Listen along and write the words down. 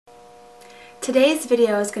Today's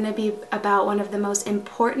video is going to be about one of the most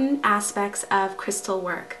important aspects of crystal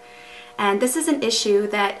work. And this is an issue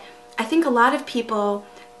that I think a lot of people,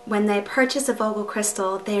 when they purchase a Vogel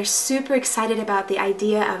crystal, they're super excited about the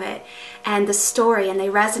idea of it and the story, and they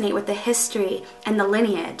resonate with the history and the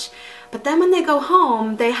lineage. But then when they go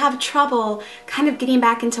home, they have trouble kind of getting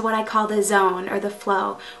back into what I call the zone or the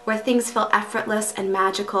flow, where things feel effortless and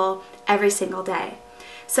magical every single day.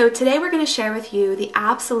 So today we're going to share with you the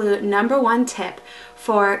absolute #1 tip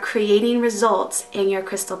for creating results in your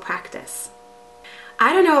crystal practice.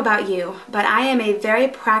 I don't know about you, but I am a very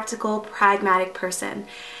practical, pragmatic person.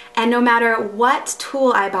 And no matter what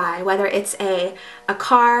tool I buy, whether it's a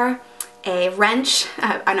car, a wrench,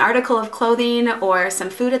 an article of clothing, or some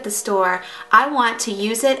food at the store, I want to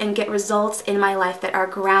use it and get results in my life that are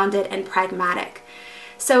grounded and pragmatic.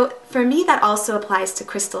 So for me, that also applies to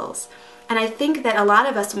crystals. And I think that a lot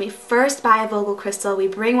of us, when we first buy a Vogel crystal, we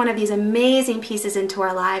bring one of these amazing pieces into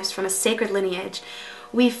our lives from a sacred lineage.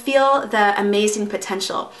 We feel the amazing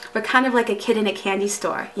potential. We're kind of like a kid in a candy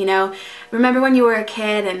store, you know? Remember when you were a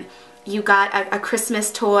kid and you got a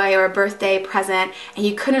Christmas toy or a birthday present and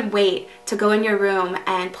you couldn't wait to go in your room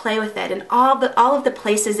and play with it, and all of the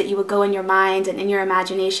places that you would go in your mind and in your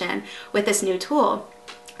imagination with this new tool.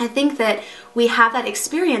 I think that we have that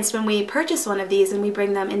experience when we purchase one of these and we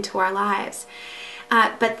bring them into our lives.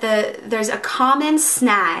 But there's a common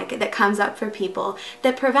snag that comes up for people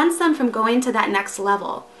that prevents them from going to that next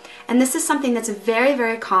level. And this is something that's very,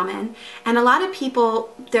 very common. And a lot of people,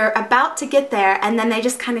 they're about to get there and then they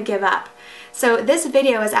just kind of give up. So this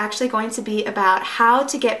video is actually going to be about how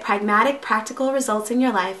to get pragmatic, practical results in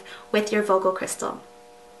your life with your Vogel crystal.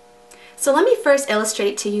 So let me first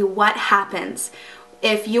illustrate to you what happens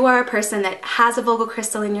if you are a person that has a Vogel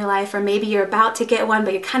crystal in your life, or maybe you're about to get one,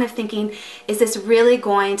 but you're kind of thinking, is this really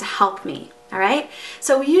going to help me? All right?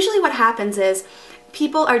 So usually what happens is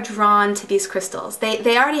people are drawn to these crystals.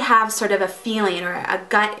 They already have sort of a feeling or a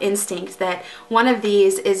gut instinct that one of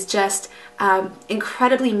these is just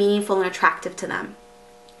incredibly meaningful and attractive to them.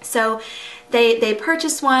 So they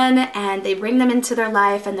purchase one and they bring them into their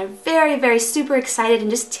life, and they're very, very super excited and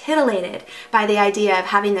just titillated by the idea of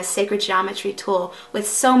having this sacred geometry tool with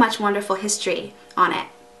so much wonderful history on it.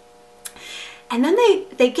 And then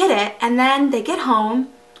they get it, and then they get home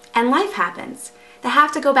and life happens. They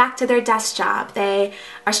have to go back to their desk job. They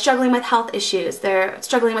are struggling with health issues. They're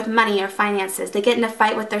struggling with money or finances. They get in a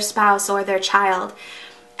fight with their spouse or their child.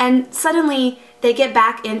 And suddenly they get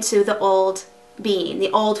back into the old being, the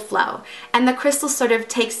old flow, and the crystal sort of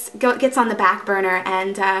gets on the back burner,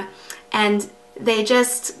 and they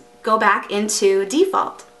just go back into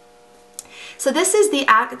default. So this is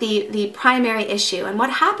the primary issue, and what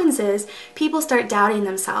happens is people start doubting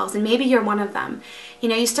themselves, and maybe you're one of them. You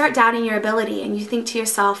know, you start doubting your ability, and you think to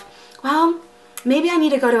yourself, well, maybe I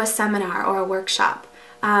need to go to a seminar or a workshop.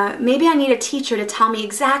 Maybe I need a teacher to tell me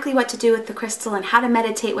exactly what to do with the crystal and how to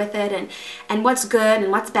meditate with it, and what's good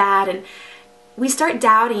and what's bad. And we start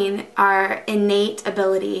doubting our innate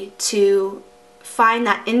ability to find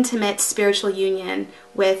that intimate spiritual union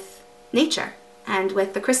with nature and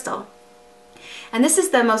with the crystal. And this is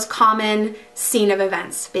the most common scene of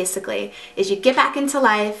events, basically, is you get back into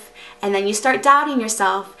life and then you start doubting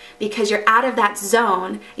yourself because you're out of that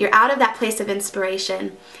zone, you're out of that place of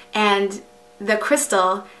inspiration, and the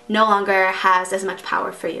crystal no longer has as much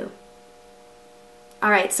power for you. All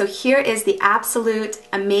right, so here is the absolute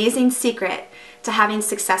amazing secret to having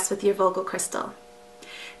success with your Vogel crystal.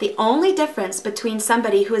 The only difference between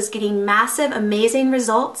somebody who is getting massive, amazing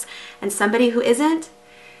results and somebody who isn't,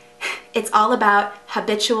 it's all about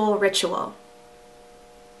habitual ritual.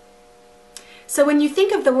 So when you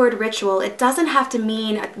think of the word ritual, it doesn't have to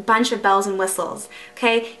mean a bunch of bells and whistles,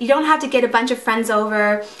 okay? You don't have to get a bunch of friends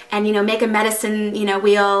over and, you know, make a medicine, you know,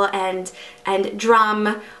 wheel and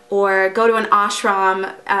drum, or go to an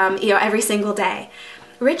ashram, you know, every single day.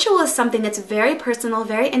 Ritual is something that's very personal,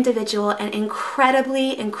 very individual, and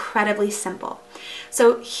incredibly, incredibly simple.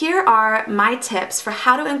 So here are my tips for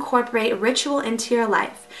how to incorporate ritual into your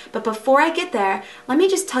life. But before I get there, let me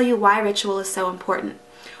just tell you why ritual is so important.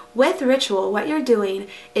 With ritual, what you're doing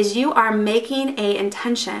is you are making an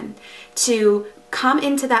intention to come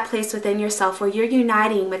into that place within yourself where you're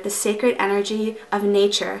uniting with the sacred energy of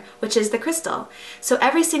nature, which is the crystal. So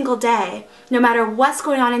every single day, no matter what's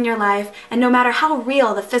going on in your life, and no matter how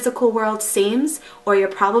real the physical world seems or your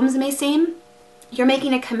problems may seem, you're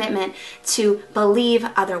making a commitment to believe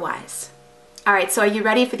otherwise. All right, so are you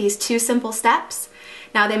ready for these 2 simple steps?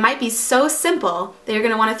 Now, they might be so simple that you're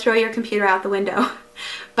going to want to throw your computer out the window,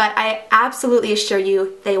 but I absolutely assure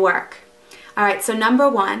you they work. All right, so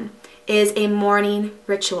 #1 is a morning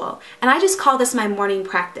ritual. And I just call this my morning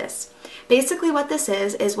practice. Basically what this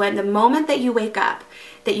is when the moment that you wake up,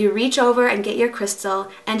 that you reach over and get your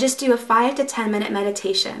crystal and just do a 5 to 10 minute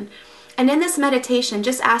meditation. And in this meditation,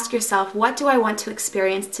 just ask yourself, what do I want to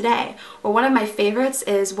experience today? Or one of my favorites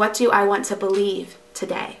is, what do I want to believe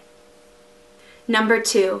today? Number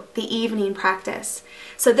 2, the evening practice.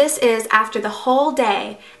 So this is after the whole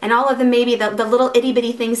day and all of the maybe the little itty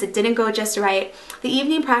bitty things that didn't go just right. The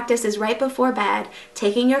evening practice is right before bed,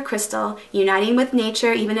 taking your crystal, uniting with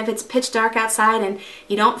nature, even if it's pitch dark outside and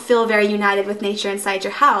you don't feel very united with nature inside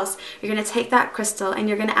your house. You're going to take that crystal and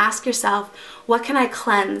you're going to ask yourself, what can I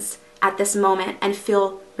cleanse at this moment and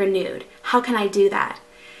feel renewed? How can I do that?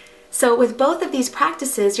 So with both of these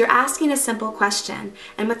practices, you're asking a simple question,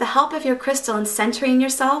 and with the help of your crystal and centering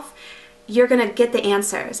yourself, you're going to get the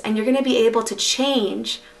answers, and you're going to be able to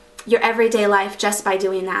change your everyday life just by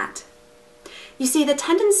doing that. You see, the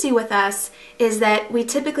tendency with us is that we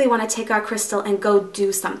typically want to take our crystal and go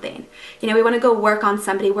do something. You know, we want to go work on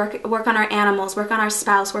somebody, work on our animals, work on our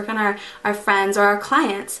spouse, work on our friends or our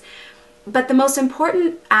clients. But the most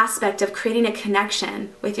important aspect of creating a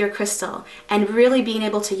connection with your crystal and really being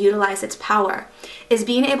able to utilize its power is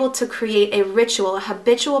being able to create a ritual, a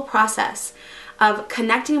habitual process of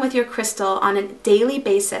connecting with your crystal on a daily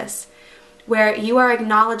basis where you are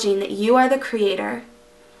acknowledging that you are the creator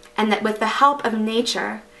and that with the help of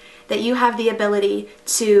nature that you have the ability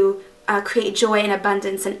to create joy and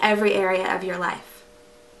abundance in every area of your life.